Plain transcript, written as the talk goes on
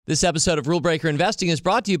This episode of Rule Breaker Investing is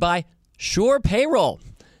brought to you by Sure Payroll.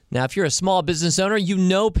 Now, if you're a small business owner, you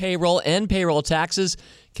know payroll and payroll taxes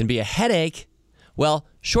can be a headache. Well,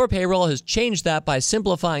 Sure Payroll has changed that by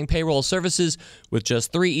simplifying payroll services with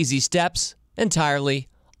just 3 easy steps entirely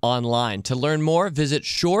online. To learn more, visit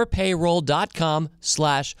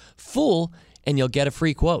surepayroll.com/fool and you'll get a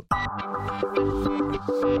free quote.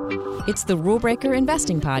 It's the Rule Breaker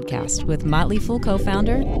Investing Podcast with Motley Fool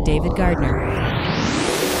co-founder David Gardner.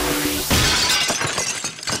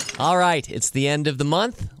 All right, it's the end of the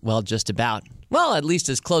month. Well, just about. Well, at least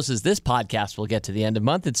as close as this podcast will get to the end of the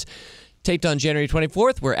month. It's taped on January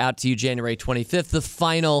 24th. We're out to you January 25th, the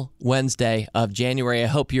final Wednesday of January. I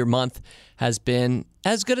hope your month has been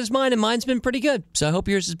as good as mine, and mine's been pretty good. So I hope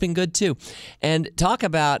yours has been good too. And talk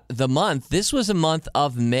about the month. This was a month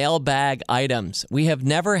of mailbag items. We have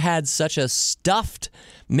never had such a stuffed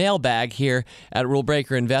mailbag here at Rule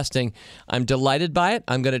Breaker Investing. I'm delighted by it.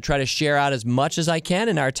 I'm going to try to share out as much as I can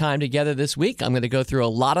in our time together this week. I'm going to go through a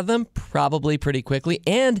lot of them, probably pretty quickly.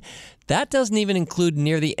 And that doesn't even include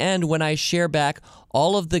near the end when I share back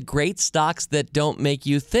all of the great stocks that don't make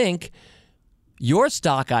you think. Your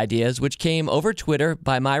stock ideas, which came over Twitter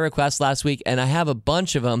by my request last week, and I have a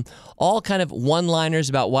bunch of them, all kind of one-liners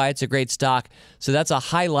about why it's a great stock. So that's a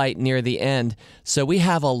highlight near the end. So we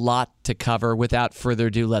have a lot to cover. Without further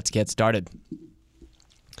ado, let's get started.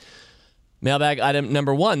 Mailbag item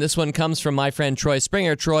number 1. This one comes from my friend Troy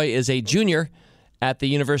Springer. Troy is a junior at the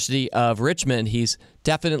University of Richmond. He's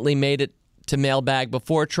definitely made it to mailbag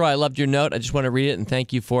before. Troy, I loved your note. I just want to read it and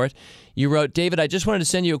thank you for it. You wrote, David, I just wanted to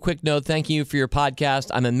send you a quick note thanking you for your podcast.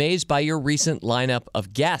 I'm amazed by your recent lineup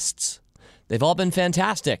of guests. They've all been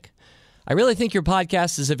fantastic. I really think your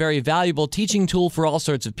podcast is a very valuable teaching tool for all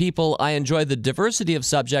sorts of people. I enjoy the diversity of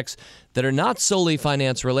subjects that are not solely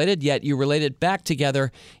finance related, yet you relate it back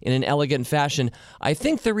together in an elegant fashion. I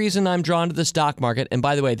think the reason I'm drawn to the stock market, and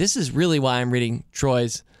by the way, this is really why I'm reading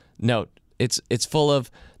Troy's note. It's full of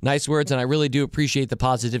nice words, and I really do appreciate the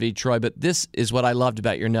positivity, Troy, but this is what I loved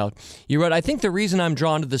about your note. You wrote, I think the reason I'm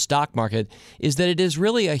drawn to the stock market is that it is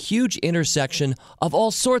really a huge intersection of all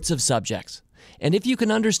sorts of subjects. And if you can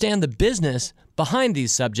understand the business behind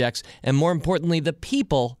these subjects, and more importantly, the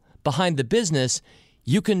people behind the business,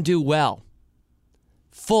 you can do well.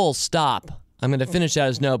 Full stop. I'm going to finish out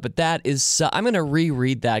his note, but that is, I'm going to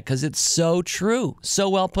reread that because it's so true. So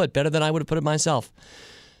well put, better than I would have put it myself.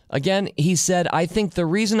 Again, he said, I think the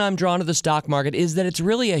reason I'm drawn to the stock market is that it's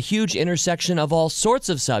really a huge intersection of all sorts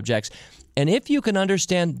of subjects. And if you can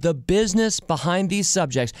understand the business behind these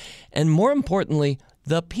subjects, and more importantly,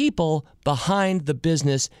 the people behind the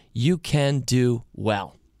business, you can do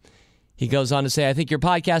well. He goes on to say, I think your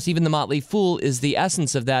podcast, Even the Motley Fool, is the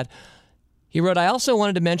essence of that. He wrote, I also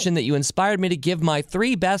wanted to mention that you inspired me to give my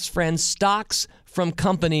 3 best friends stocks from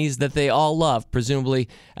companies that they all love, presumably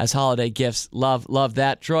as holiday gifts. Love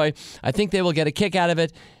that, Troy. I think they will get a kick out of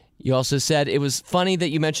it. You also said it was funny that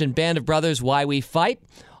you mentioned Band of Brothers, Why We Fight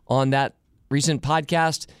on that recent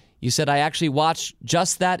podcast. You said I actually watched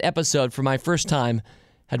just that episode for my first time,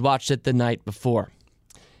 had watched it the night before.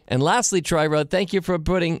 And lastly, Troy wrote, thank you for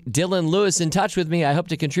putting Dylan Lewis in touch with me. I hope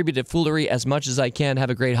to contribute to foolery as much as I can. Have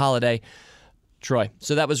a great holiday. Troy.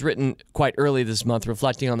 So that was written quite early this month,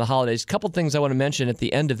 reflecting on the holidays. A couple things I want to mention at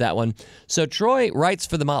the end of that one. So Troy writes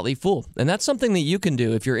for the Motley Fool, and that's something that you can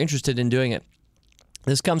do if you're interested in doing it.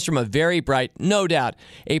 This comes from a very bright, no doubt,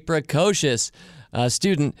 a precocious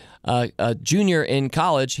student, a junior in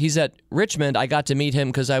college. He's at Richmond. I got to meet him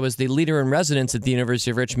because I was the leader in residence at the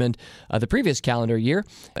University of Richmond the previous calendar year.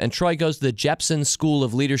 And Troy goes to the Jepson School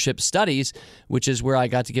of Leadership Studies, which is where I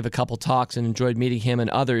got to give a couple talks and enjoyed meeting him and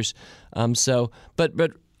others.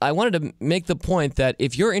 But I wanted to make the point that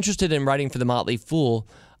if you're interested in writing for the Motley Fool,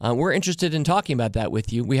 we're interested in talking about that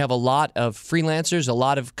with you. We have a lot of freelancers, a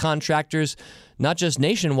lot of contractors, not just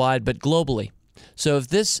nationwide, but globally. So if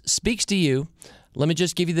this speaks to you, let me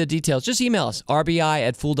just give you the details. Just email us.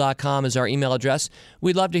 rbi@fool.com is our email address.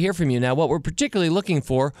 We'd love to hear from you. Now, what we're particularly looking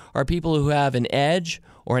for are people who have an edge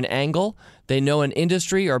or an angle. They know an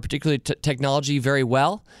industry or particularly technology very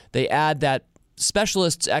well. They add that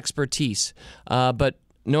specialist's expertise. But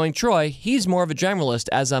knowing Troy, he's more of a generalist,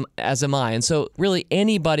 as am I. And so really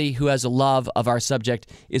anybody who has a love of our subject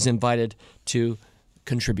is invited to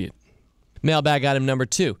contribute. Mailbag item number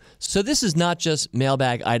 2. So this is not just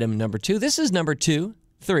mailbag item number 2. This is number 2,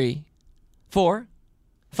 3, 4,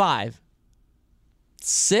 5,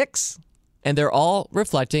 6, and they're all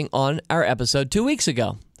reflecting on our episode 2 weeks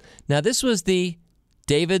ago. Now, this was the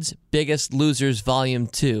David's Biggest Losers Volume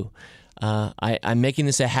 2. I'm making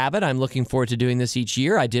this a habit. I'm looking forward to doing this each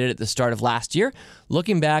year. I did it at the start of last year,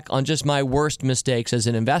 looking back on just my worst mistakes as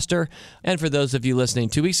an investor. And for those of you listening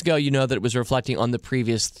 2 weeks ago, you know that it was reflecting on the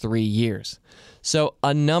previous 3 years. So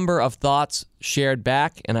a number of thoughts shared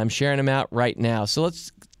back, and I'm sharing them out right now. So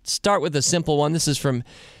let's start with a simple one. This is from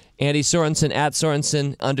Andy Sorensen at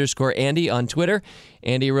Sorensen_Andy on Twitter.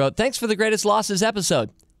 Andy wrote, "Thanks for the Greatest Losses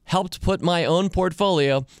episode. Helped put my own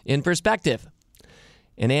portfolio in perspective."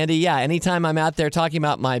 And Andy, yeah, anytime I'm out there talking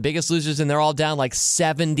about my biggest losers and they're all down like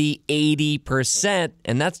 70, 80%,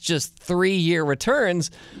 and that's just 3-year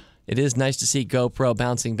returns, it is nice to see GoPro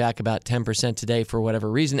bouncing back about 10% today for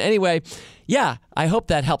whatever reason. Anyway, yeah, I hope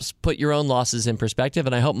that helps put your own losses in perspective,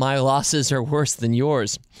 and I hope my losses are worse than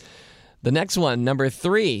yours. The next one, number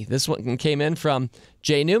 3, this one came in from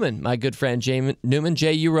Jay Newman, my good friend Jay Newman.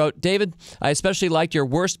 Jay, you wrote, "David, I especially liked your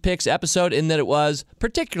worst picks episode in that it was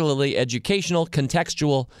particularly educational,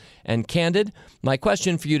 contextual, and candid. My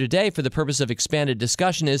question for you today, for the purpose of expanded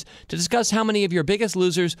discussion, is to discuss how many of your biggest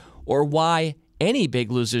losers, or why any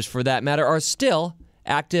big losers for that matter, are still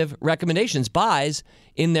active recommendations, buys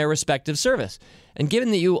in their respective service. And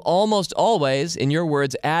given that you almost always, in your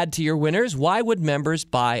words, add to your winners, why would members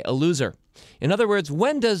buy a loser? In other words,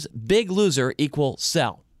 when does big loser equal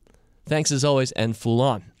sell? Thanks as always, and Fool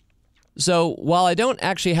on." So while I don't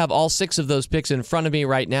actually have all 6 of those picks in front of me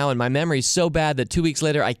right now, and my memory's so bad that 2 weeks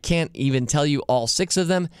later I can't even tell you all 6 of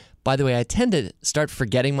them. By the way, I tend to start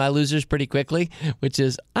forgetting my losers pretty quickly, which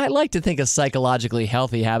is, I like to think, a psychologically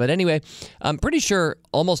healthy habit. Anyway, I'm pretty sure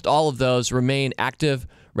almost all of those remain active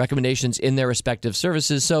recommendations in their respective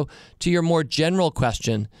services. So to your more general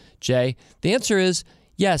question, Jay, the answer is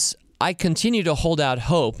yes, I continue to hold out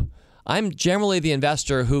hope. I'm generally the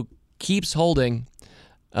investor who keeps holding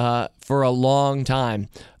for a long time,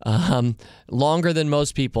 longer than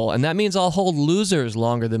most people. And that means I'll hold losers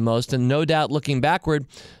longer than most. And no doubt, looking backward,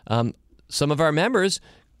 some of our members,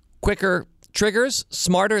 quicker triggers,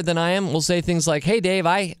 smarter than I am, will say things like, "Hey, Dave,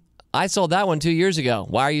 I sold that one 2 years ago.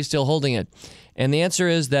 Why are you still holding it?" And the answer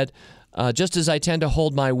is that just as I tend to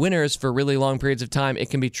hold my winners for really long periods of time, it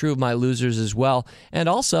can be true of my losers as well. And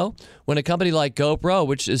also, when a company like GoPro,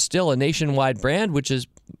 which is still a nationwide brand, which is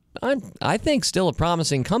I think still a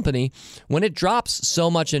promising company, when it drops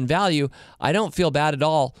so much in value, I don't feel bad at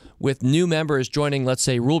all with new members joining, let's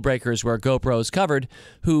say, Rule Breakers, where GoPro is covered,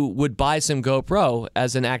 who would buy some GoPro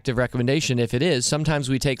as an active recommendation if it is. Sometimes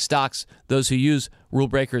we take stocks, those who use Rule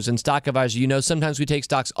Breakers and Stock Advisor, you know, sometimes we take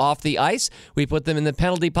stocks off the ice. We put them in the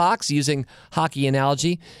penalty box, using hockey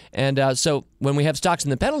analogy. And so when we have stocks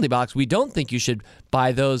in the penalty box, we don't think you should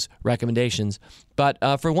buy those recommendations. But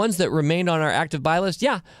for ones that remained on our active buy list,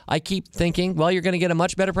 yeah, I keep thinking, well, you're going to get a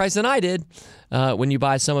much better price than I did when you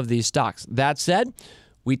buy some of these stocks. That said,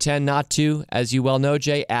 we tend not to, as you well know,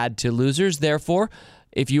 Jay, add to losers. Therefore,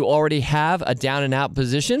 if you already have a down and out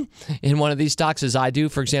position in one of these stocks, as I do,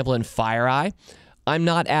 for example, in FireEye, I'm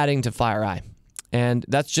not adding to FireEye. And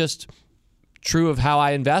that's just true of how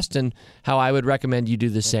I invest and how I would recommend you do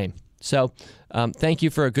the same. So thank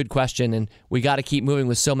you for a good question, and we got to keep moving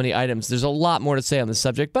with so many items. There's a lot more to say on this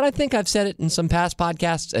subject, but I think I've said it in some past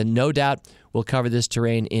podcasts, and no doubt we'll cover this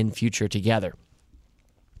terrain in future together.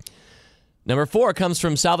 Number 4 comes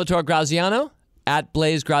from Salvatore Graziano, at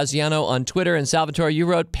Blaze Graziano on Twitter. And Salvatore, you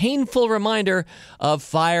wrote, "Painful reminder of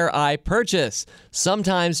FireEye purchase.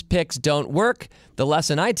 Sometimes picks don't work. The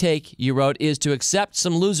lesson I take," you wrote, "is to accept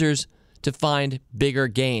some losers to find bigger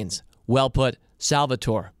gains." Well put,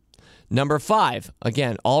 Salvatore. Number 5,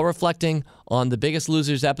 again, all reflecting on the Biggest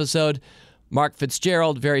Losers episode. Mark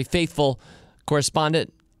Fitzgerald, very faithful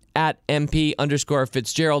correspondent, at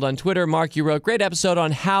MP_Fitzgerald on Twitter. Mark, you wrote, "Great episode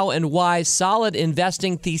on how and why solid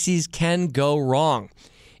investing theses can go wrong.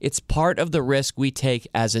 It's part of the risk we take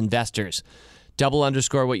as investors."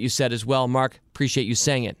 _ what you said as well, Mark. Appreciate you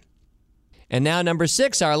saying it. And now number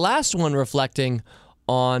 6, our last one reflecting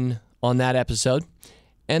on that episode.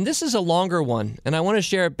 And this is a longer one, and I want to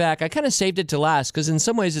share it back. I kind of saved it to last because in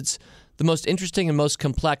some ways it's the most interesting and most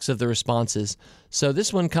complex of the responses. So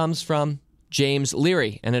this one comes from James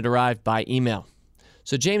Leary, and it arrived by email.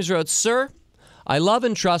 So James wrote, "Sir, I love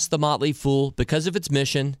and trust the Motley Fool because of its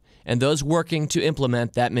mission and those working to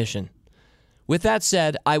implement that mission. With that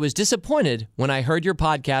said, I was disappointed when I heard your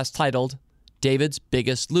podcast titled David's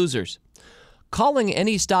Biggest Losers. Calling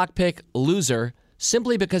any stock pick loser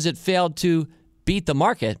simply because it failed to beat the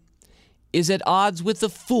market is at odds with the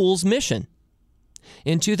fool's mission.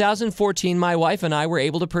 In 2014, my wife and I were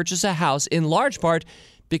able to purchase a house in large part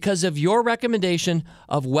because of your recommendation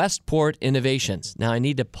of Westport Innovations." Now, I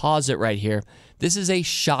need to pause it right here. This is a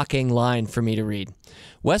shocking line for me to read.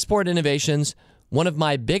 Westport Innovations one of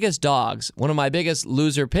my biggest dogs, one of my biggest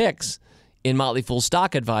loser picks in Motley Fool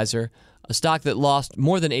Stock Advisor, a stock that lost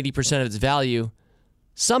more than 80% of its value.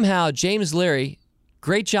 Somehow, James Leary,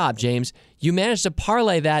 great job, James. You managed to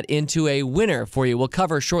parlay that into a winner for you. We'll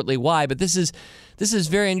cover shortly why, but this is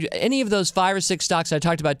very any of those 5 or 6 stocks I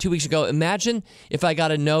talked about 2 weeks ago. Imagine if I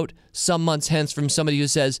got a note some months hence from somebody who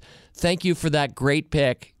says, "Thank you for that great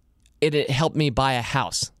pick. It helped me buy a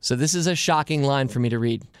house." So this is a shocking line for me to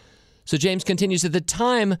read. So James continues, "At the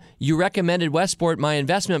time you recommended Westport, my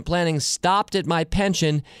investment planning stopped at my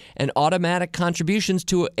pension and automatic contributions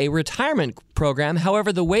to a retirement program.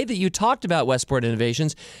 However, the way that you talked about Westport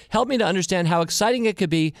Innovations helped me to understand how exciting it could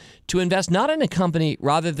be to invest not in a company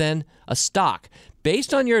rather than a stock.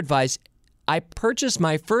 Based on your advice, I purchased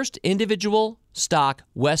my first individual stock,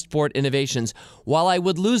 Westport Innovations. While I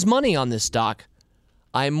would lose money on this stock,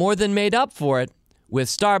 I more than made up for it with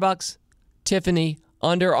Starbucks, Tiffany,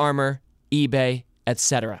 Under Armour, eBay,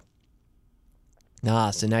 etc."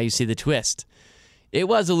 So now you see the twist. It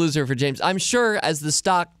was a loser for James. I'm sure as the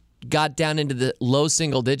stock got down into the low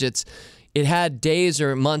single digits, it had days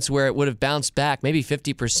or months where it would have bounced back, maybe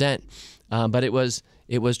 50%. But it was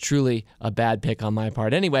truly a bad pick on my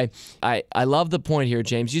part. Anyway, I love the point here,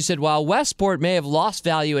 James. You said, while Westport may have lost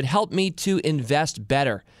value, it helped me to invest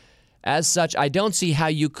better. As such, I don't see how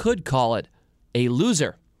you could call it a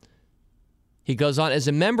loser. He goes on, as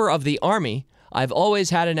a member of the Army, I've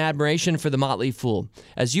always had an admiration for the Motley Fool.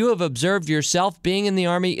 As you have observed yourself, being in the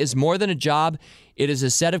Army is more than a job. It is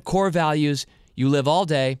a set of core values you live all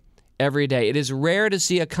day, every day. It is rare to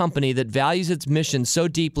see a company that values its mission so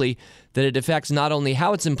deeply that it affects not only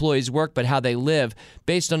how its employees work, but how they live.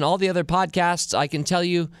 Based on all the other podcasts, I can tell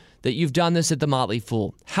you that you've done this at the Motley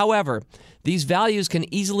Fool. However, these values can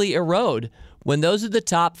easily erode when those at the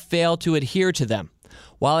top fail to adhere to them.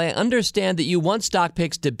 While I understand that you want stock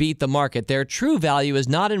picks to beat the market, their true value is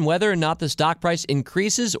not in whether or not the stock price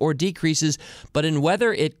increases or decreases, but in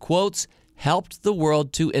whether it, quotes, helped the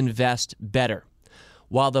world to invest better.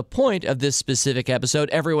 While the point of this specific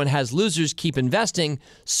episode, Everyone Has Losers, Keep Investing,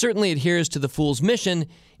 certainly adheres to the Fool's mission,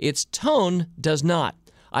 its tone does not.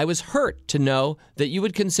 I was hurt to know that you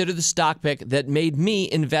would consider the stock pick that made me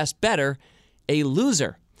invest better a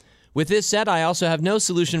loser. With this said, I also have no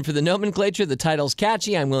solution for the nomenclature. The title's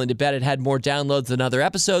catchy. I'm willing to bet it had more downloads than other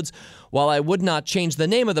episodes. While I would not change the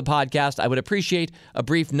name of the podcast, I would appreciate a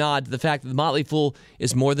brief nod to the fact that the Motley Fool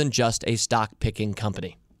is more than just a stock-picking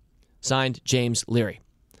company. Signed, James Leary.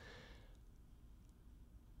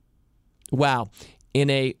 Wow. In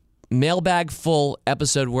a mailbag full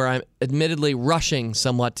episode where I'm admittedly rushing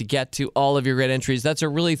somewhat to get to all of your great entries, that's a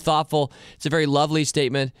really thoughtful, it's a very lovely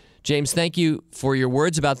statement. James, thank you for your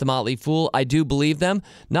words about the Motley Fool. I do believe them,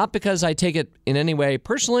 not because I take it in any way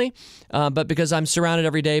personally, but because I'm surrounded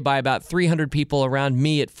every day by about 300 people around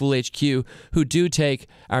me at Fool HQ who do take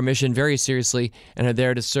our mission very seriously and are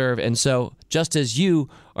there to serve. And so, just as you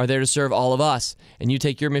are there to serve all of us, and you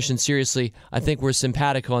take your mission seriously, I think we're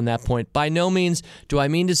simpatico on that point. By no means do I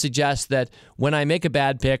mean to suggest that when I make a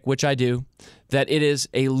bad pick, which I do, that it is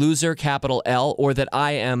a loser, capital L, or that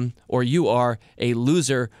I am or you are a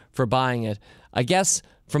loser for buying it. I guess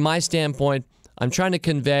from my standpoint, I'm trying to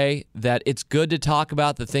convey that it's good to talk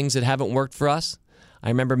about the things that haven't worked for us. I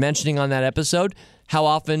remember mentioning on that episode, how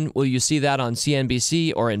often will you see that on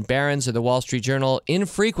CNBC or in Barron's or the Wall Street Journal?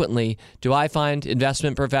 Infrequently do I find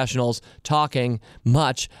investment professionals talking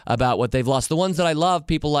much about what they've lost. The ones that I love,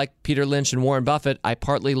 people like Peter Lynch and Warren Buffett, I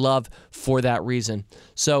partly love for that reason.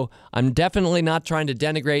 So I'm definitely not trying to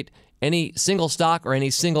denigrate any single stock or any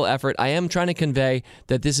single effort. I am trying to convey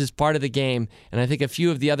that this is part of the game, and I think a few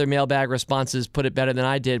of the other mailbag responses put it better than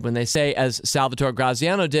I did when they say, as Salvatore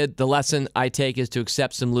Graziano did, the lesson I take is to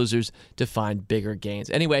accept some losers to find bigger gains.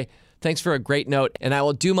 Anyway, thanks for a great note, and I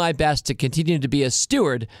will do my best to continue to be a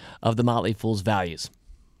steward of the Motley Fool's values.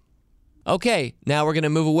 Okay, now we're going to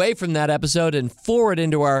move away from that episode and forward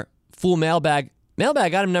into our Fool mailbag.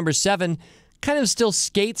 Mailbag item number 7 kind of still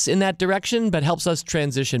skates in that direction, but helps us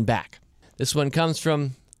transition back. This one comes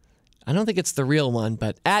from, I don't think it's the real one,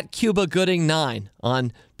 but at Cuba Gooding 9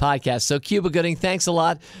 on podcast. So Cuba Gooding, thanks a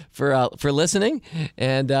lot for listening.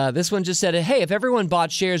 And this one just said, hey, if everyone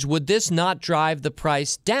bought shares, would this not drive the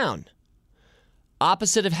price down?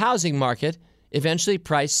 Opposite of housing market, eventually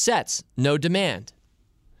price sets, no demand.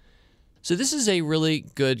 So this is a really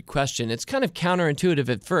good question. It's kind of counterintuitive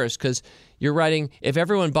at first because you're writing, if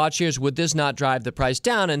everyone bought shares, would this not drive the price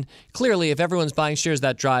down? And clearly, if everyone's buying shares,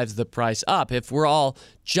 that drives the price up. If we're all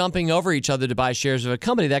jumping over each other to buy shares of a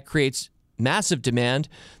company, that creates massive demand.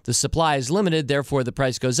 The supply is limited, therefore the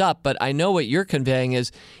price goes up. But I know what you're conveying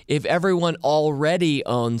is if everyone already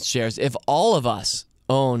owns shares, if all of us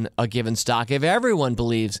own a given stock, if everyone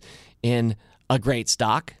believes in a great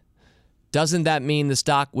stock, doesn't that mean the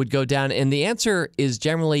stock would go down? And the answer is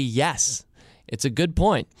generally yes. It's a good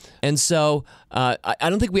point. And so I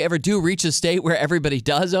don't think we ever do reach a state where everybody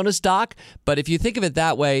does own a stock. But if you think of it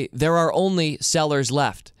that way, there are only sellers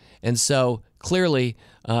left. And so clearly,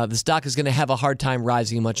 the stock is going to have a hard time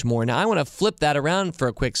rising much more. Now, I want to flip that around for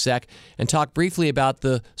a quick sec and talk briefly about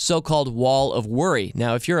the so-called wall of worry.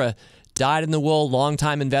 Now, if you're a dyed-in-the-wool,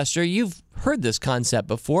 long-time investor, you've heard this concept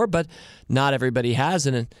before, but not everybody has.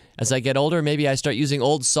 And as I get older, maybe I start using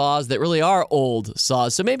old saws that really are old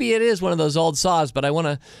saws. So maybe it is one of those old saws, but I want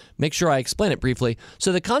to make sure I explain it briefly.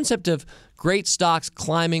 So the concept of great stocks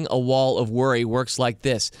climbing a wall of worry works like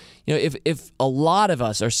this. You know, if a lot of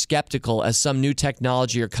us are skeptical as some new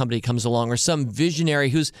technology or company comes along, or some visionary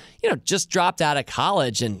who's, just dropped out of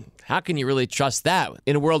college, and how can you really trust that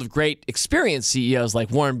in a world of great experienced CEOs like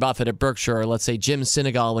Warren Buffett at Berkshire, or let's say Jim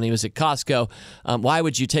Sinegal when he was at Costco? Why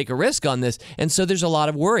would you take a risk on this? And so there's a lot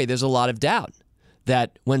of worry. There's a lot of doubt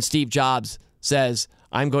that when Steve Jobs says,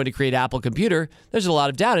 I'm going to create Apple Computer, there's a lot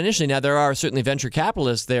of doubt initially. Now, there are certainly venture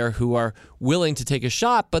capitalists there who are willing to take a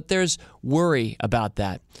shot, but there's worry about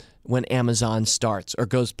that when Amazon starts or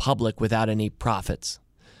goes public without any profits.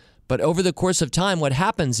 But over the course of time, what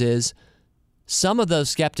happens is some of those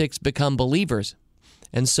skeptics become believers.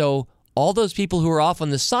 And so all those people who are off on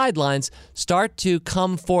the sidelines start to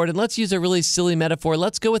come forward. And let's use a really silly metaphor.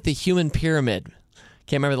 Let's go with the human pyramid.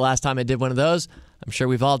 Can't remember the last time I did one of those. I'm sure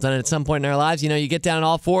we've all done it at some point in our lives. You get down on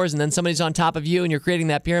all fours and then somebody's on top of you and you're creating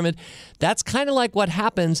that pyramid. That's kind of like what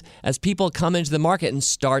happens as people come into the market and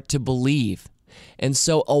start to believe. And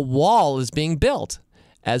so a wall is being built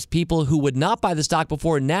as people who would not buy the stock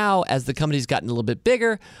before, now as the company's gotten a little bit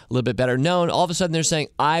bigger, a little bit better known, all of a sudden they're saying,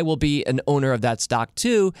 I will be an owner of that stock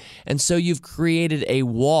too. And so you've created a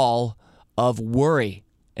wall of worry.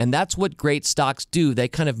 And that's what great stocks do. They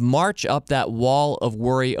kind of march up that wall of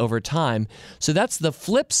worry over time. So that's the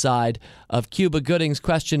flip side of Cuba Gooding's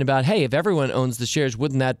question about, hey, if everyone owns the shares,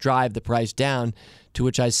 wouldn't that drive the price down? To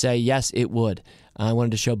which I say, yes, it would. I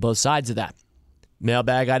wanted to show both sides of that.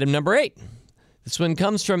 Mailbag item number 8. This one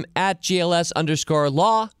comes from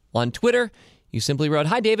 @GLS_law on Twitter. You simply wrote,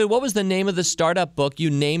 Hi, David. What was the name of the startup book you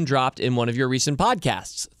name-dropped in one of your recent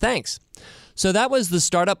podcasts? Thanks. So that was The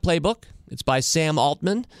Startup Playbook. It's by Sam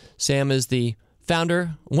Altman. Sam is the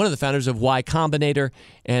founder, one of the founders of Y Combinator,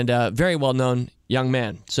 and a very well-known young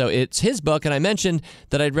man. So it's his book, and I mentioned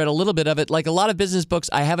that I'd read a little bit of it. Like a lot of business books,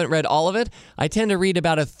 I haven't read all of it. I tend to read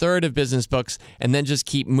about a third of business books and then just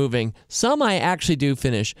keep moving. Some I actually do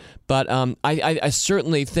finish, but I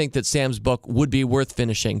certainly think that Sam's book would be worth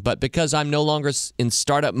finishing. But because I'm no longer in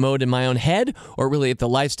startup mode in my own head, or really at the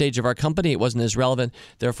life stage of our company, it wasn't as relevant.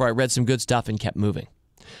 Therefore, I read some good stuff and kept moving.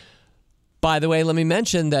 By the way, let me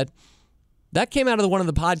mention that came out of one of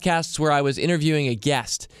the podcasts where I was interviewing a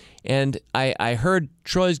guest. And I heard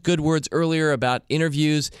Troy's good words earlier about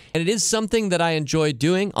interviews, and it is something that I enjoy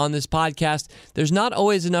doing on this podcast. There's not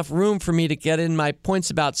always enough room for me to get in my points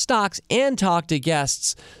about stocks and talk to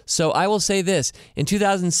guests. So I will say this, in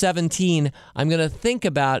 2017, I'm going to think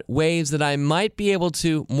about ways that I might be able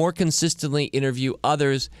to more consistently interview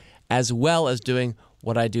others, as well as doing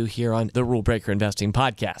what I do here on the Rule Breaker Investing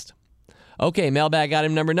Podcast. Okay, mailbag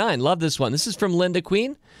item number 9. Love this one. This is from Linda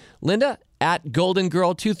Queen. Linda,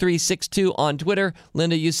 @GoldenGirl2362 on Twitter.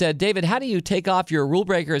 Linda, you said, David, how do you take off your Rule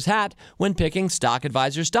Breaker's hat when picking Stock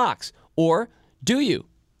Advisor stocks? Or do you?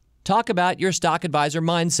 Talk about your Stock Advisor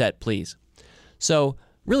mindset, please. So,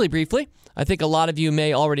 really briefly, I think a lot of you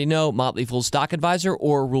may already know Motley Fool's Stock Advisor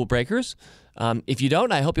or Rule Breakers. If you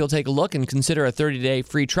don't, I hope you'll take a look and consider a 30-day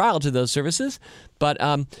free trial to those services. But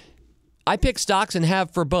I pick stocks and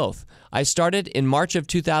have for both. I started in March of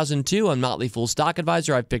 2002 on Motley Fool Stock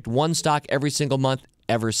Advisor. I've picked one stock every single month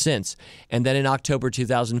ever since. And then in October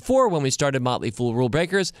 2004, when we started Motley Fool Rule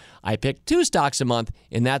Breakers, I picked 2 stocks a month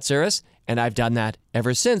in that service, and I've done that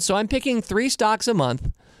ever since. So I'm picking 3 stocks a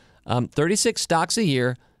month, 36 stocks a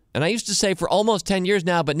year. And I used to say for almost 10 years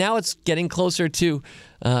now, but now it's getting closer to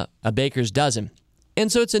a baker's dozen. And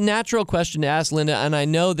so it's a natural question to ask, Linda, and I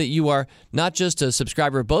know that you are not just a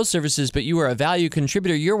subscriber of both services, but you are a value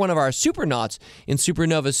contributor. You're one of our supernauts in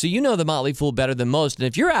Supernova, so you know the Motley Fool better than most. And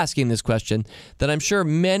if you're asking this question, then I'm sure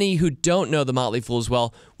many who don't know the Motley Fool as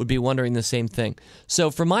well would be wondering the same thing. So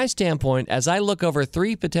from my standpoint, as I look over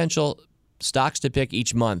 3 potential stocks to pick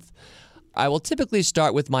each month, I will typically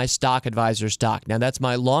start with my Stock Advisor stock. Now, that's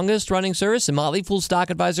my longest running service, and Motley Fool Stock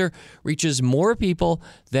Advisor reaches more people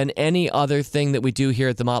than any other thing that we do here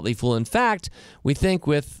at the Motley Fool. In fact, we think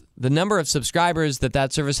with the number of subscribers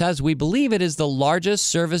that service has, we believe it is the largest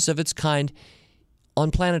service of its kind on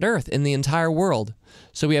planet Earth in the entire world.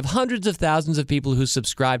 So we have hundreds of thousands of people who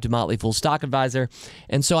subscribe to Motley Fool Stock Advisor.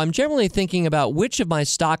 And so I'm generally thinking about which of my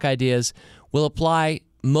stock ideas will apply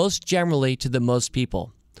most generally to the most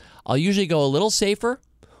people. I'll usually go a little safer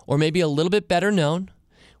or maybe a little bit better known.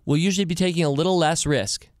 We'll usually be taking a little less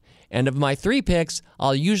risk. And of my 3 picks,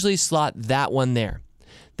 I'll usually slot that one there.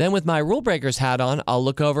 Then with my Rule Breakers hat on, I'll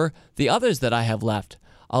look over the others that I have left.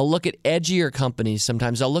 I'll look at edgier companies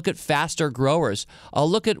sometimes. I'll look at faster growers. I'll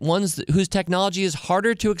look at ones whose technology is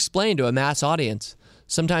harder to explain to a mass audience,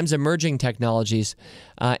 sometimes emerging technologies.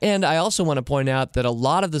 And I also want to point out that a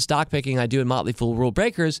lot of the stock picking I do in Motley Fool Rule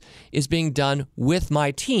Breakers is being done with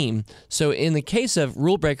my team. So in the case of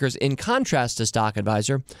Rule Breakers, in contrast to Stock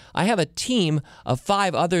Advisor, I have a team of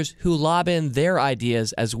 5 others who lob in their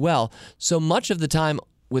ideas as well. So much of the time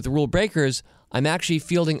with Rule Breakers, I'm actually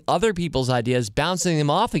fielding other people's ideas, bouncing them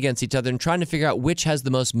off against each other, and trying to figure out which has the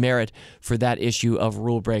most merit for that issue of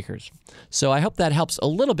Rule Breakers. So I hope that helps a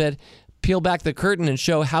little bit peel back the curtain and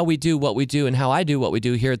show how we do what we do and how I do what we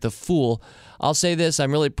do here at The Fool. I'll say this,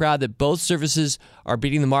 I'm really proud that both services are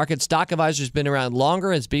beating the market. Stock Advisor's been around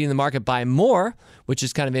longer, it's beating the market by more, which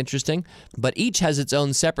is kind of interesting, but each has its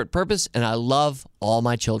own separate purpose, and I love all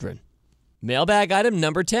my children. Mailbag item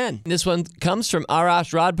number 10. This one comes from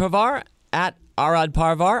Arash Radparvar at Arad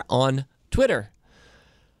Parvar on Twitter.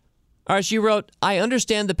 Arash, you wrote, I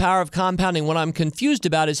understand the power of compounding. What I'm confused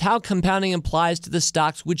about is how compounding applies to the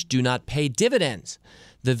stocks which do not pay dividends.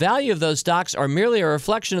 The value of those stocks are merely a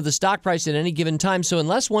reflection of the stock price at any given time, so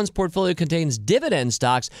unless one's portfolio contains dividend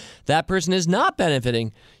stocks, that person is not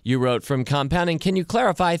benefiting, you wrote, from compounding. Can you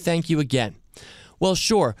clarify? Thank you again. Well,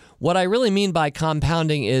 sure. What I really mean by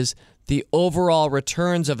compounding is the overall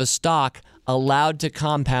returns of a stock allowed to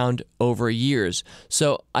compound over years.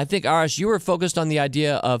 So I think, Arash, you were focused on the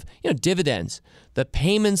idea of dividends, the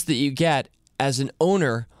payments that you get as an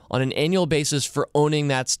owner on an annual basis for owning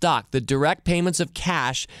that stock, the direct payments of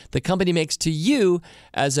cash the company makes to you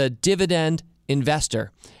as a dividend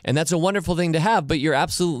investor. And that's a wonderful thing to have, but you're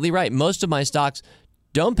absolutely right. Most of my stocks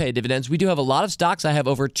don't pay dividends. We do have a lot of stocks. I have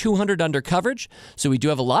over 200 under coverage, so we do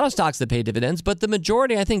have a lot of stocks that pay dividends, but the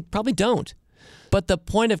majority, I think, probably don't. But the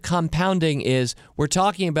point of compounding is we're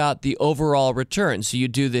talking about the overall return. So you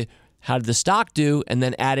do the how did the stock do and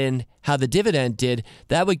then add in how the dividend did.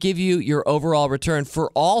 That would give you your overall return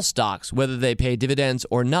for all stocks, whether they pay dividends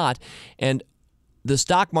or not. And the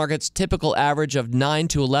stock market's typical average of 9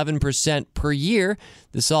 to 11% per year.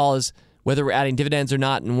 This all is whether we're adding dividends or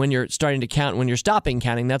not, and when you're starting to count, when you're stopping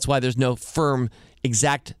counting. That's why there's no firm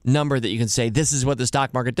exact number that you can say this is what the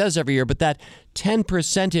stock market does every year, but that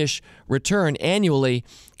 10%-ish return annually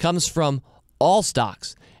comes from all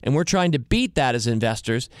stocks. And we're trying to beat that as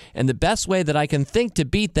investors. And the best way that I can think to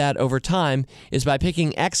beat that over time is by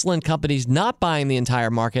picking excellent companies, not buying the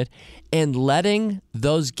entire market, and letting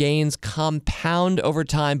those gains compound over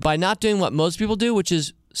time by not doing what most people do, which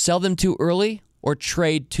is sell them too early or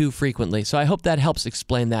trade too frequently. So I hope that helps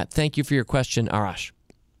explain that. Thank you for your question, Arash.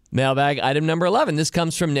 Mailbag item number 11. This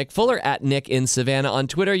comes from Nick Fuller at Nick in Savannah on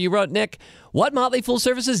Twitter. You wrote, Nick, what Motley Fool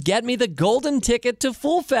services get me the golden ticket to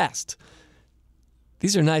FoolFest?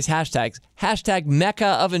 These are nice hashtags. Hashtag Mecca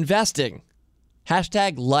of investing.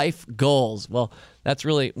 Hashtag life goals. Well, that's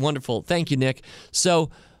really wonderful. Thank you, Nick. So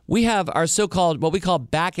we have our so-called, what we call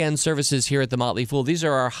back-end services here at the Motley Fool. These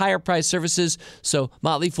are our higher price services. So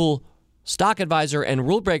Motley Fool Stock Advisor and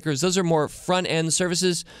Rule Breakers, those are more front-end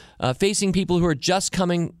services facing people who are just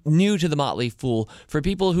coming new to the Motley Fool. For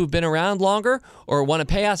people who've been around longer or want to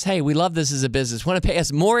pay us, hey, we love this as a business, want to pay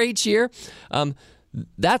us more each year,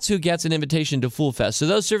 that's who gets an invitation to FoolFest. So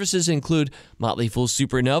those services include Motley Fool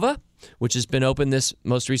Supernova, which has been open this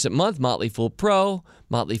most recent month, Motley Fool Pro,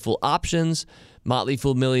 Motley Fool Options, Motley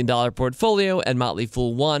Fool $1 Million Portfolio, and Motley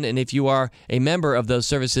Fool One. And if you are a member of those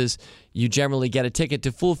services, you generally get a ticket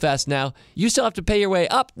to FoolFest. Now, you still have to pay your way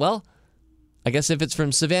up. Well, I guess if it's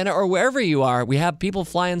from Savannah or wherever you are, we have people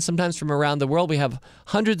flying sometimes from around the world. We have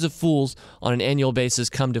hundreds of fools on an annual basis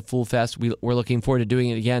come to FoolFest. We're looking forward to doing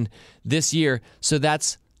it again this year. So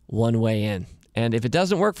that's one way in. And if it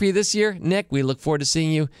doesn't work for you this year, Nick, we look forward to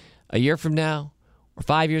seeing you a year from now or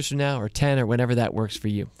 5 years from now or 10 or whenever that works for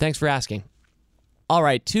you. Thanks for asking. All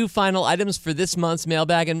right, 2 final items for this month's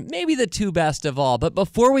mailbag, and maybe the 2 best of all. But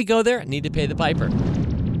before we go there, I need to pay the piper.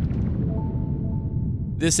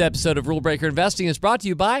 This episode of Rule Breaker Investing is brought to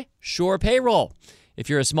you by Shore Payroll. If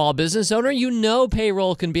you're a small business owner, you know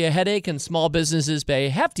payroll can be a headache, and small businesses pay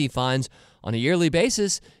hefty fines on a yearly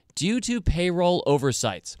basis due to payroll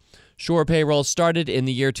oversights. Sure Payroll started in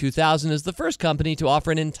the year 2000 as the first company to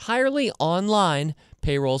offer an entirely online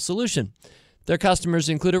payroll solution. Their customers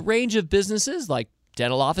include a range of businesses like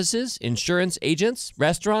dental offices, insurance agents,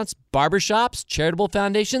 restaurants, barbershops, charitable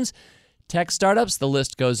foundations, tech startups, the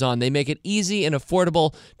list goes on. They make it easy and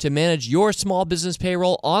affordable to manage your small business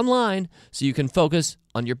payroll online so you can focus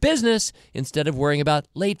on your business instead of worrying about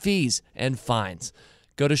late fees and fines.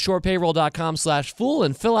 Go to surepayroll.com/fool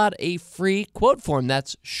and fill out a free quote form.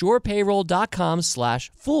 That's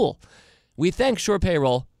surepayroll.com/fool. We thank Sure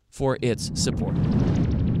Payroll for its support.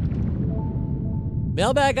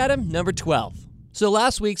 Mailbag item number 12. So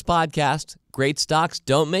last week's podcast, Great Stocks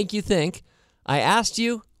Don't Make You Think, I asked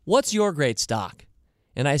you, what's your great stock?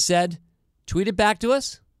 And I said, tweet it back to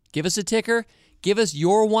us, give us a ticker, give us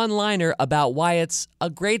your one-liner about why it's a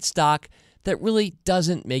great stock that really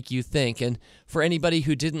doesn't make you think. And for anybody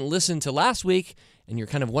who didn't listen to last week and you're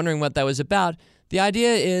kind of wondering what that was about, the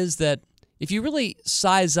idea is that if you really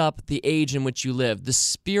size up the age in which you live, the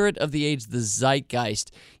spirit of the age, the zeitgeist,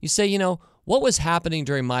 you say, what was happening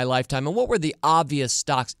during my lifetime and what were the obvious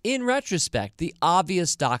stocks, in retrospect, the obvious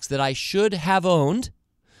stocks that I should have owned?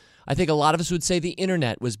 I think a lot of us would say the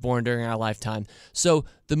internet was born during our lifetime. So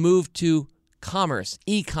the move to commerce,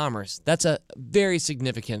 e-commerce, that's a very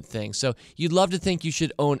significant thing. So you'd love to think you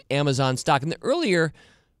should own Amazon stock. And the earlier,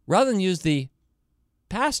 rather than use the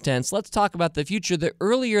past tense, let's talk about the future. The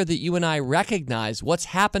earlier that you and I recognize what's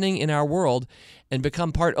happening in our world and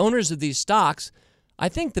become part owners of these stocks, I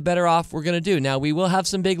think the better off we're going to do. Now, we will have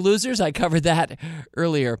some big losers. I covered that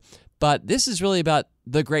earlier. But this is really about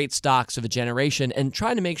the great stocks of a generation and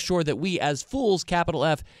trying to make sure that we as fools, capital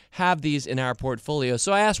F, have these in our portfolio.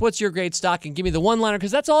 So I asked, what's your great stock? And give me the one-liner, because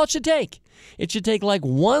that's all it should take. It should take like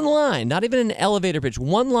one line, not even an elevator pitch,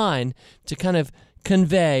 one line to kind of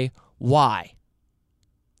convey why.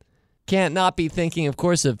 Can't not be thinking, of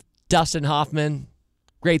course, of Dustin Hoffman.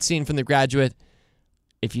 Great scene from The Graduate.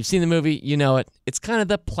 If you've seen the movie, you know it. It's kind of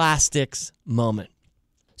the plastics moment.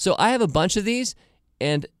 So I have a bunch of these,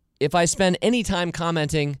 and if I spend any time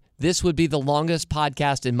commenting, this would be the longest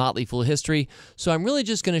podcast in Motley Fool history. So I'm really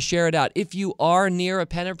just going to share it out. If you are near a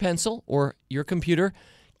pen or pencil or your computer,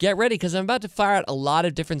 get ready, because I'm about to fire out a lot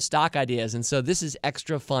of different stock ideas. And so this is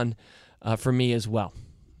extra fun for me as well.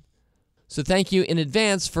 So thank you in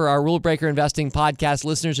advance for our Rule Breaker Investing podcast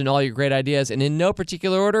listeners and all your great ideas. And in no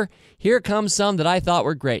particular order, here comes some that I thought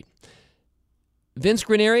were great. Vince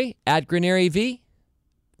Granieri at GranieriV,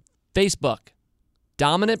 Facebook.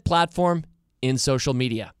 Dominant platform in social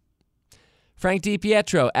media. Frank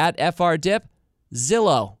DiPietro at FRDip.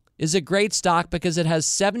 Zillow is a great stock because it has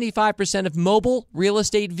 75% of mobile real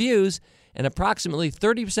estate views and approximately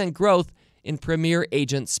 30% growth in premier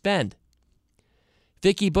agent spend.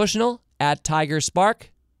 Vicky Bushnell at Tiger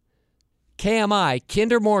Spark. KMI,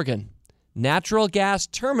 Kinder Morgan, natural gas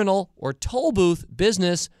terminal or toll booth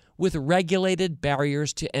business with regulated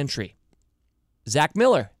barriers to entry. Zach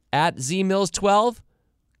Miller at ZMills12.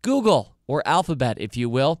 Google, or Alphabet, if you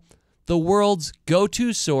will, the world's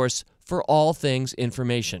go-to source for all things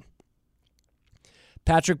information.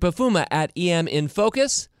 Patrick Pafuma at EM in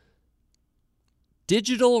Focus.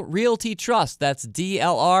 Digital Realty Trust, that's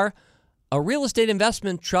DLR, a real estate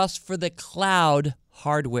investment trust for the cloud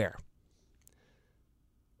hardware.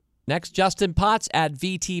 Next, Justin Potts at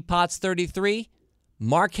VT Potts 33.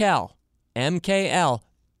 Markel, MKL,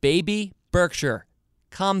 Baby Berkshire,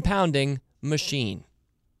 compounding machine.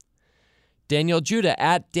 Daniel Judah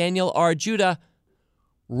at Daniel R. Judah.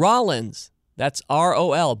 Rollins, that's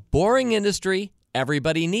ROL, boring industry,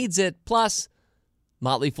 everybody needs it, plus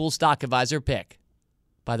Motley Fool Stock Advisor pick.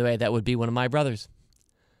 By the way, that would be one of my brothers.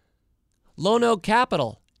 Lone Oak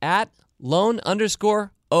Capital at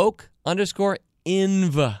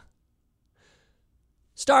Lone_Oak_Inv.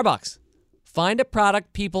 Starbucks, find a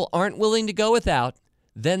product people aren't willing to go without,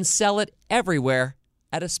 then sell it everywhere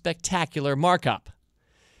at a spectacular markup.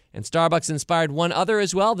 And Starbucks inspired one other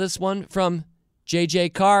as well, this one from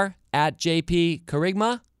JJ Carr at JP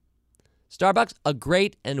Carigma. Starbucks, a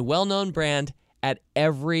great and well-known brand at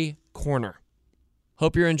every corner.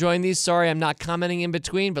 Hope you're enjoying these. Sorry I'm not commenting in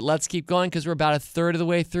between, but let's keep going because we're about a third of the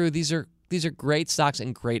way through. These are great stocks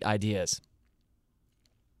and great ideas.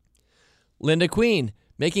 Linda Queen,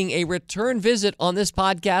 making a return visit on this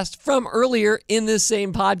podcast from earlier in this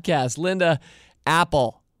same podcast. Linda,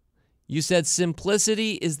 Apple. You said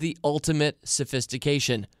simplicity is the ultimate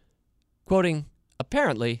sophistication. Quoting,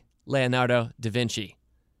 apparently, Leonardo da Vinci.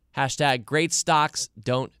 Hashtag great stocks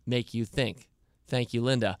don't make you think. Thank you,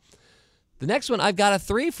 Linda. The next one, I've got a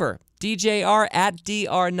threefer. DJR at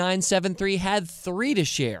DR973 had 3 to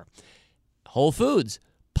share. Whole Foods,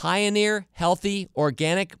 pioneer healthy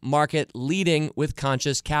organic market leading with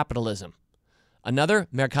conscious capitalism. Another,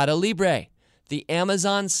 Mercado Libre, the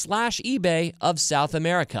Amazon/eBay of South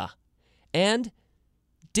America. And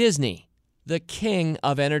Disney, the king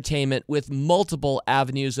of entertainment with multiple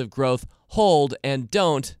avenues of growth. Hold and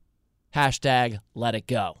don't. Hashtag let it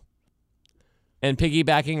go. And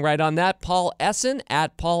piggybacking right on that, Paul Essen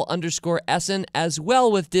at Paul_Essen as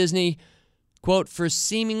well with Disney, quote, for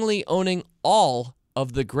seemingly owning all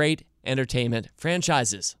of the great entertainment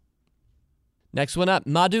franchises. Next one up,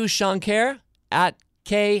 Madhu Shankar at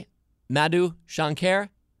K Madhu Shankar.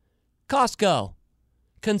 Costco,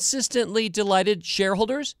 consistently delighted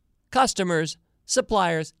shareholders, customers,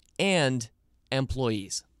 suppliers, and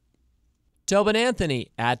employees. Tobin Anthony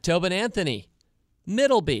at Tobin Anthony.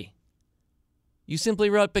 Middleby. You simply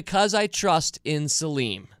wrote, because I trust in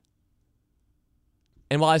Salim.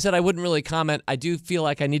 And while I said I wouldn't really comment, I do feel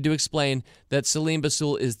like I need to explain that Salim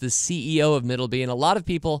Basul is the CEO of Middleby, and a lot of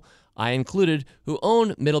people, I included, who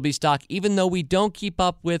own Middleby stock, even though we don't keep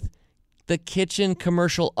up with the kitchen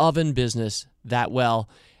commercial oven business that well.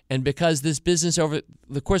 And because this business over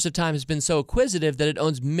the course of time has been so acquisitive that it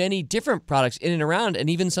owns many different products in and around and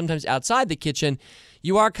even sometimes outside the kitchen,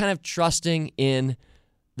 you are kind of trusting in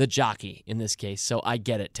the jockey in this case. So I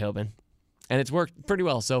get it, Tobin. And it's worked pretty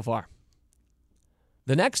well so far.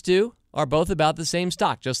 The next 2 are both about the same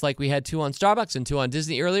stock, just like we had 2 on Starbucks and 2 on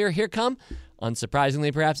Disney earlier. Here come,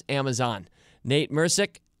 unsurprisingly perhaps, Amazon. Nate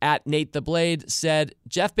Mersick at Nate the Blade said,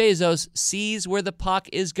 Jeff Bezos sees where the puck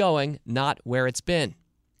is going, not where it's been.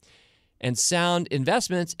 And Sound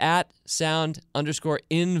Investments at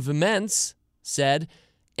Sound_Investments said,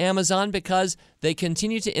 Amazon because they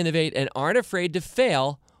continue to innovate and aren't afraid to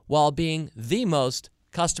fail while being the most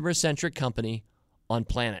customer-centric company on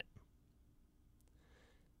planet.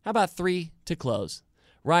 How about 3 to close?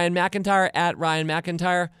 Ryan McIntyre at Ryan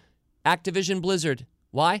McIntyre. Activision Blizzard.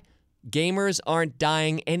 Why? Gamers aren't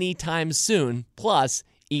dying anytime soon, plus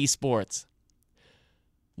esports.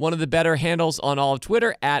 One of the better handles on all of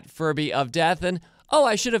Twitter, at Furby of Death. And,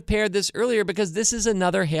 I should have paired this earlier because this is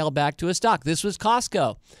another hail back to a stock. This was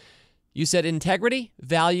Costco. You said integrity,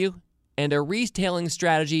 value, and a retailing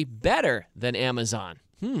strategy better than Amazon.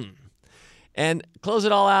 And close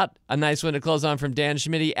it all out, a nice one to close on from Dan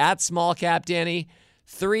Schmitty at Smallcap Danny.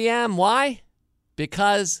 3M, why?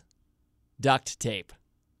 Because duct tape.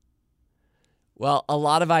 Well, a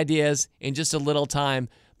lot of ideas in just a little time,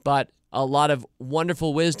 but a lot of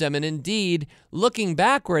wonderful wisdom. And indeed, looking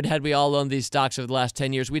backward, had we all owned these stocks over the last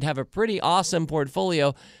 10 years, we'd have a pretty awesome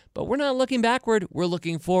portfolio. But we're not looking backward, we're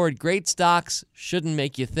looking forward. Great stocks shouldn't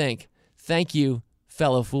make you think. Thank you,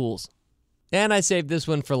 fellow fools. And I saved this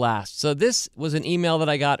one for last. So this was an email that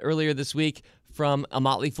I got earlier this week from a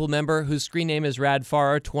Motley Fool member whose screen name is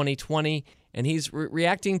Radfarer2020. And he's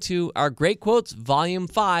reacting to our Great Quotes, Volume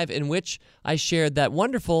 5, in which I shared that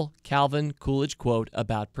wonderful Calvin Coolidge quote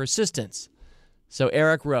about persistence. So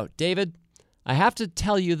Eric wrote, David, I have to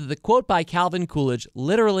tell you that the quote by Calvin Coolidge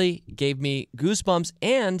literally gave me goosebumps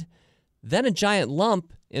and then a giant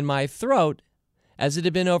lump in my throat, as it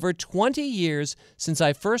had been over 20 years since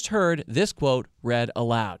I first heard this quote read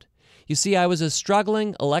aloud. You see, I was a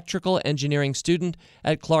struggling electrical engineering student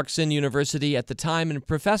at Clarkson University at the time, and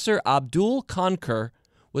Professor Abdul Konker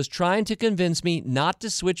was trying to convince me not to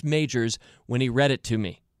switch majors when he read it to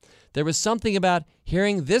me. There was something about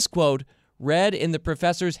hearing this quote read in the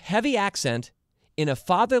professor's heavy accent in a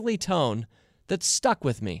fatherly tone that stuck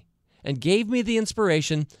with me and gave me the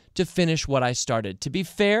inspiration to finish what I started. To be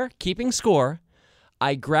fair, keeping score,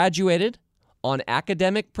 I graduated on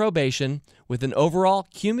academic probation with an overall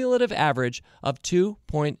cumulative average of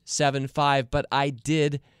 2.75, but I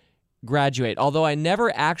did graduate. Although I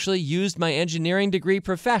never actually used my engineering degree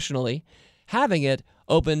professionally, having it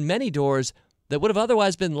opened many doors that would have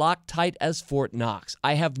otherwise been locked tight as Fort Knox.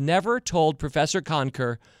 I have never told Professor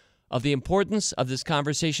Konker of the importance of this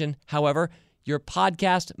conversation. However, your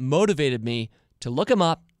podcast motivated me to look him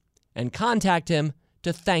up and contact him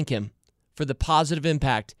to thank him for the positive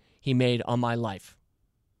impact he made on my life.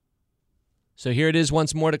 So here it is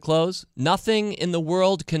once more to close. Nothing in the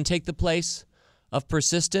world can take the place of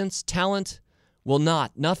persistence. Talent will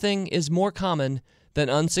not. Nothing is more common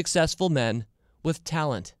than unsuccessful men with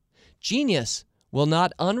talent. Genius will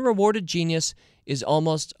not. Unrewarded genius is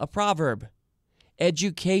almost a proverb.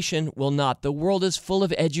 Education will not. The world is full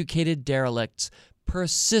of educated derelicts.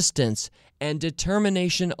 Persistence and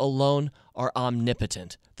determination alone are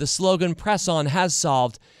omnipotent. The slogan "Press On" has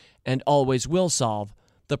solved and always will solve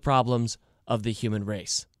the problems of the human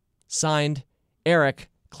race. Signed, Eric,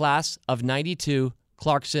 class of 92,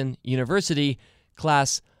 Clarkson University,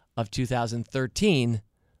 class of 2013,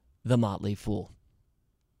 The Motley Fool.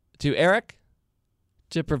 To Eric,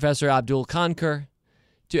 to Professor Abdul Khanker,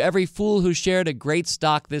 to every fool who shared a great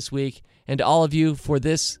stock this week, and to all of you for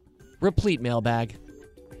this replete mailbag,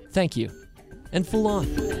 thank you, and fool on.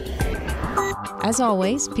 As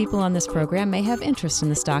always, people on this program may have interest in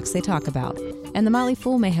the stocks they talk about, and the Motley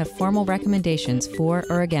Fool may have formal recommendations for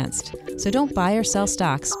or against, so don't buy or sell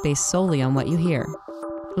stocks based solely on what you hear.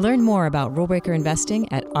 Learn more about rule breaker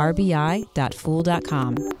investing at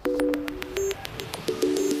rbi.fool.com.